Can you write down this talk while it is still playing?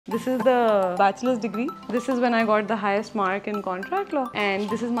This is the bachelor's degree. This is when I got the highest mark in contract law. And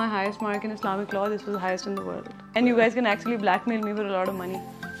this is my highest mark in Islamic law. This was the highest in the world. And you guys can actually blackmail me for a lot of money.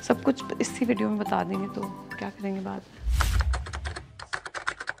 सब कुछ इसी video में बता देंगे तो क्या करेंगे बाद में.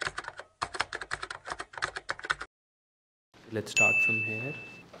 Let's start from here.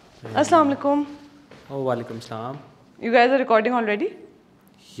 Assalamu alaikum. Oh, walaikum salam. You guys are recording already?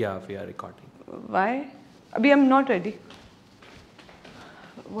 Yeah, we are recording. Why? Abhi I'm not ready.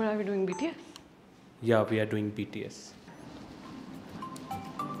 What are we doing, BTS? Yeah, we are doing BTS.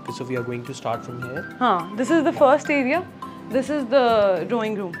 Okay, so we are going to start from here. हाँ, this is the first area. This is the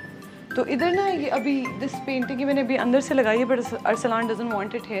drawing room. तो इधर ना ये अभी this painting की मैंने अभी अंदर से लगाई है, but Arsalan doesn't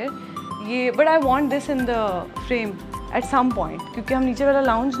want it here. ये but I want this in the frame at some point क्योंकि हम नीचे वाला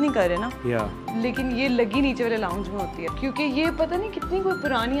lounge नहीं कर रहे ना. Yeah. लेकिन ये लगी नीचे वाले lounge में होती है क्योंकि ये पता नहीं कितनी कोई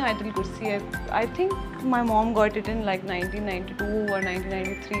पुरानी आयतल कुर्सी है. I think my mom got it in like 1992 or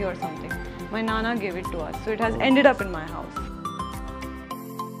 1993 or something. My nana gave it to us, so it has ended up in my house.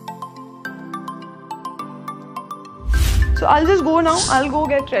 So I'll just go now. I'll go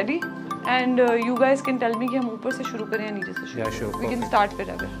get ready, and you guys can tell me कि हम ऊपर से शुरू करें या नीचे से शुरू. Yeah, sure. We can start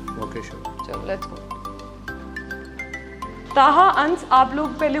wherever. Okay, sure. चलो, let's go. ताहा अंस आप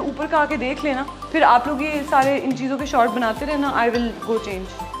लोग पहले ऊपर का आके देख लेना, फिर आप लोग ये सारे इन चीज़ों के शॉट बनाते रहना. I will go change.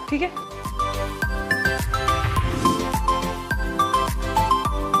 ठीक है?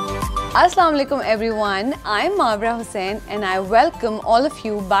 Assalamu alaikum everyone. I'm Mawra and I welcome all of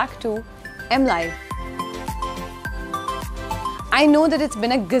you back to M Live. I know that it's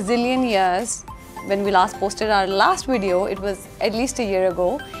been a gazillion years when we last posted our last video. It was at least a year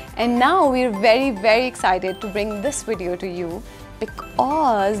ago, and now we're very excited to bring this video to you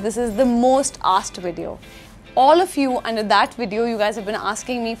because this is the most asked video. All of you under that video, you guys have been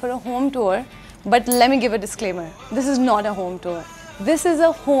asking me for a home tour, but let me give a disclaimer. This is not a home tour. This is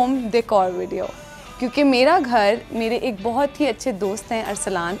a home decor video. क्योंकि मेरा घर मेरे एक बहुत ही अच्छे दोस्त हैं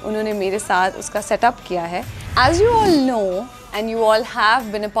अरसलान, उन्होंने मेरे साथ उसका सेटअप किया है. As you all know, and you all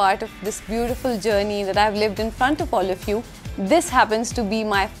have been a part of this beautiful journey that I've lived in front of all of you, this happens to be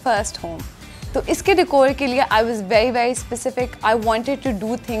my first home. तो इसके decor के लिए I was very specific. I wanted to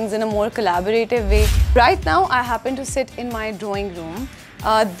do things in a more collaborative way. Right now I happen to sit in my drawing room.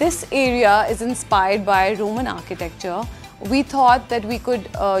 This area is inspired by Roman architecture. We thought that we could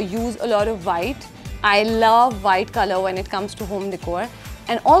use a lot of white. I love white color when it comes to home decor.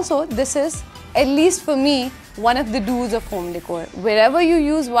 And also this is, at least for me, one of the do's of home decor. Wherever you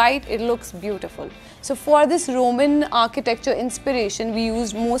use white, it looks beautiful. So for this Roman architecture inspiration, we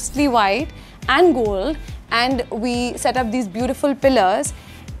used mostly white and gold, and we set up these beautiful pillars.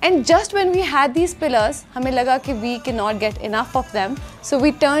 And just when we had these pillars, हमें लगा कि we cannot get enough of them, so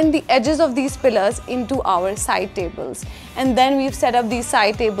we turned the edges of these pillars into our side tables. And then we've set up these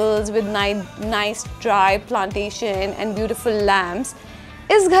side tables with nice dry plantation and beautiful lamps.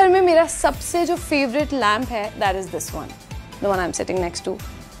 इस घर में मेरा सबसे जो favorite lamp है, that is this one, the one I'm sitting next to.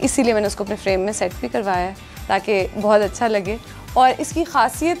 इसीलिए मैंने उसको अपने frame में set भी करवाया है ताकि बहुत अच्छा लगे. और इसकी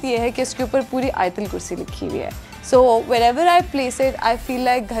खासियत ये है कि इसके ऊपर पूरी आयतल कुर्सी लिखी हुई है. So wherever I place it, I feel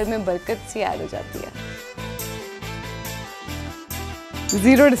like घर में बरकत सी ऐड हो जाती है.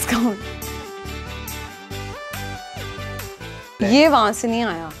 Zero discount. ये वहाँ से नहीं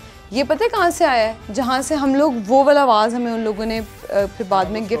आया. ये पता है कहाँ से आया है? जहाँ से हम लोग वो वाला वाज हमें उन लोगों ने फिर बाद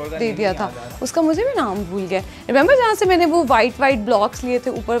में गिफ्ट दे दिया था. उसका मुझे भी नाम भूल गया. Remember जहाँ से मैंने वो white ब्लॉक्स लिए थे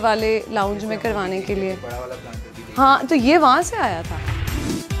ऊपर वाले लाउंज में करवाने के लिए? हाँ, तो ये वहाँ से आया था.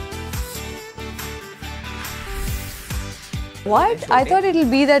 What? I thought it'll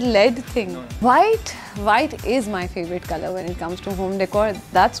be that LED thing. White is my favorite color when it comes to home decor.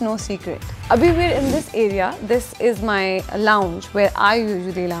 That's no secret. Abhi we're in this area. This is my lounge where I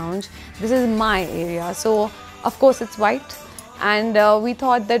usually lounge. This is my area. So of course it's white. And we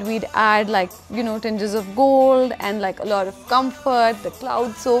thought that we'd add like, you know, tinges of gold and like a lot of comfort, the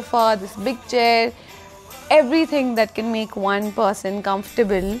cloud sofa, this big chair, everything that can make one person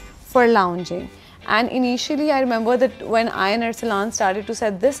comfortable for lounging. And initially I remember that when I and Arsalan started to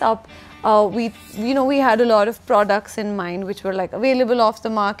set this up, we had a lot of products in mind which were like available off the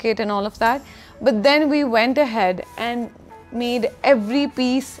market and all of that. But then we went ahead and made every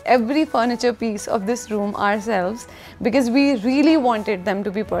furniture piece of this room ourselves because we really wanted them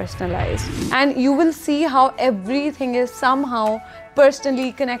to be personalized. And you will see how everything is somehow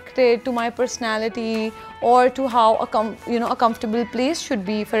personally connected to my personality or to how a comfortable place should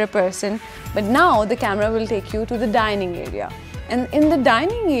be for a person. But now the camera will take you to the dining area. And in the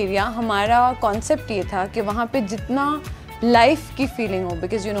dining area, हमारा concept ये था कि वहाँ पे जितना life की feeling हो,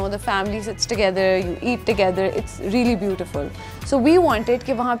 because you know the family sits together, you eat together, it's really beautiful. So we wanted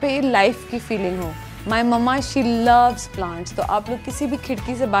कि वहाँ पे life की feeling हो. My mama, she loves plants. तो आप लोग किसी भी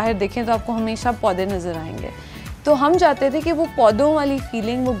खिड़की से बाहर देखें तो आपको हमेशा पौधे नज़र आएंगे. तो हम चाहते थे कि वो पौधों वाली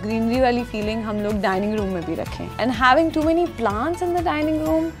फीलिंग, वो ग्रीनरी वाली फीलिंग हम लोग डाइनिंग रूम में भी रखें. And having too many plants in the dining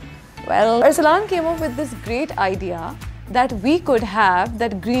room, well, Arsalan came up with this great idea that we could have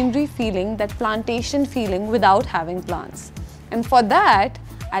that greenery feeling, that plantation feeling without having plants. And for that,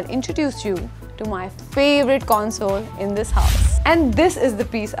 I'll introduce you to my favorite console in this house. And this is the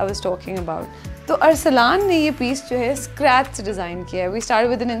piece I was talking about. तो अरसलान ने ये piece जो है scratch से design किया है. We start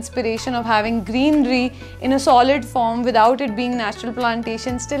with an inspiration of having greenery in a solid form without it being natural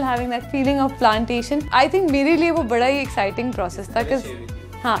plantation, still having that feeling of plantation. I think मेरे लिए वो बड़ा ही एक्साइटिंग प्रोसेस था,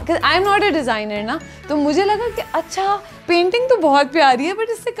 हाँ, because I am not a designer ना. तो मुझे लगा कि अच्छा पेंटिंग तो बहुत प्यारी है बट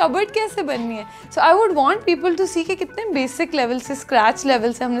इससे कबर्ड कैसे बननी है. सो I would want people to सी कि कितने बेसिक लेवल से, स्क्रैच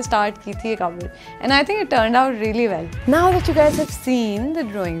लेवल से हमने स्टार्ट की थी ये cupboard. And I think it turned out really well. Now that you guys have seen the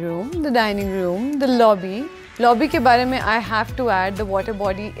drawing room, the dining room, the lobby के बारे में I have to add the water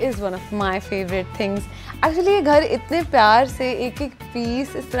body is one of my favourite things. Actually ये घर इतने प्यार से एक एक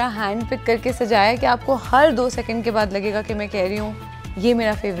पीस इस तरह हैंड पिक करके सजाया है कि आपको हर 2 सेकंड के बाद लगेगा कि मैं कह रही हूँ ये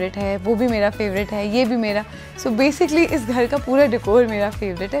मेरा फेवरेट है, वो भी मेरा फेवरेट है, ये भी मेरा. सो बेसिकली इस घर का पूरा डेकोर मेरा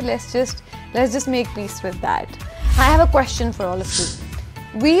फेवरेट है. Let's just make peace with that. I have a question for all of you.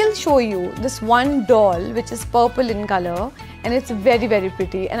 We'll show you this one doll which is purple in color and it's very very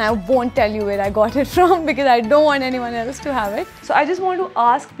pretty, and I won't tell you where I got it from because I don't want anyone else to have it. So I just want to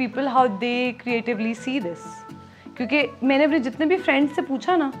ask people how they creatively see this. क्योंकि मैंने अपने जितने भी friends से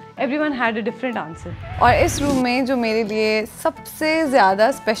पूछा ना, everyone had a different answer. और इस रूम में जो मेरे लिए सबसे ज़्यादा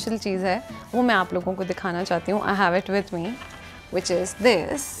स्पेशल चीज़ है वो मैं आप लोगों को दिखाना चाहती हूँ. I have it with me, which is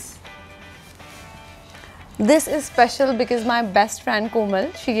this. This is special because my best friend Komal,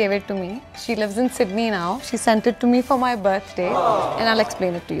 she gave it to me. She lives in Sydney now. She sent it to me for my birthday, and I'll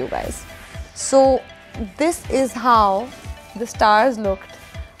explain it to you guys. So this is how the stars looked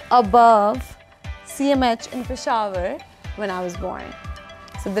above CMH in Peshawar when I was born.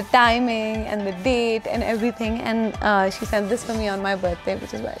 So the timing and the date and everything, and she sent this for me on my birthday,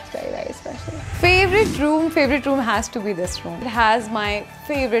 which is why it's very very special. Favorite room has to be this room. It has my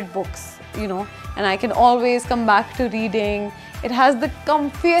favorite books, you know, and I can always come back to reading. It has the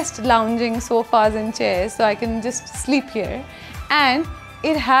comfiest lounging sofas and chairs, so I can just sleep here. And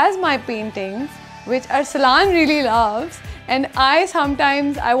it has my paintings, which Arsalan really loves, and I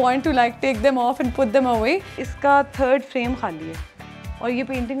sometimes want to like take them off and put them away. इसका 3rd frame खाली है और ये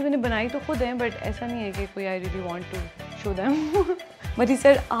paintings मैंने बनाई तो खुद हैं, but ऐसा नहीं है कि कोई I really want to show them. But he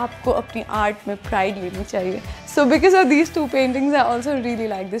said आपको अपनी art में pride लेनी चाहिए. So because of these 2 paintings, I also really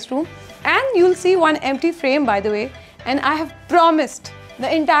like this room. And you'll see one empty frame, by the way, and I have promised the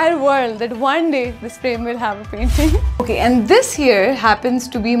entire world that one day this frame will have a painting. Okay, and this here happens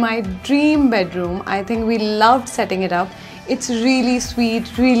to be my dream bedroom. I think we loved setting it up. It's really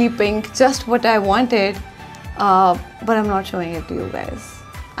sweet, really pink, just what I wanted. But I'm not showing it to you guys.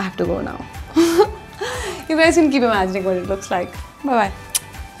 I have to go now. You guys can keep imagining what it looks like. Bye bye.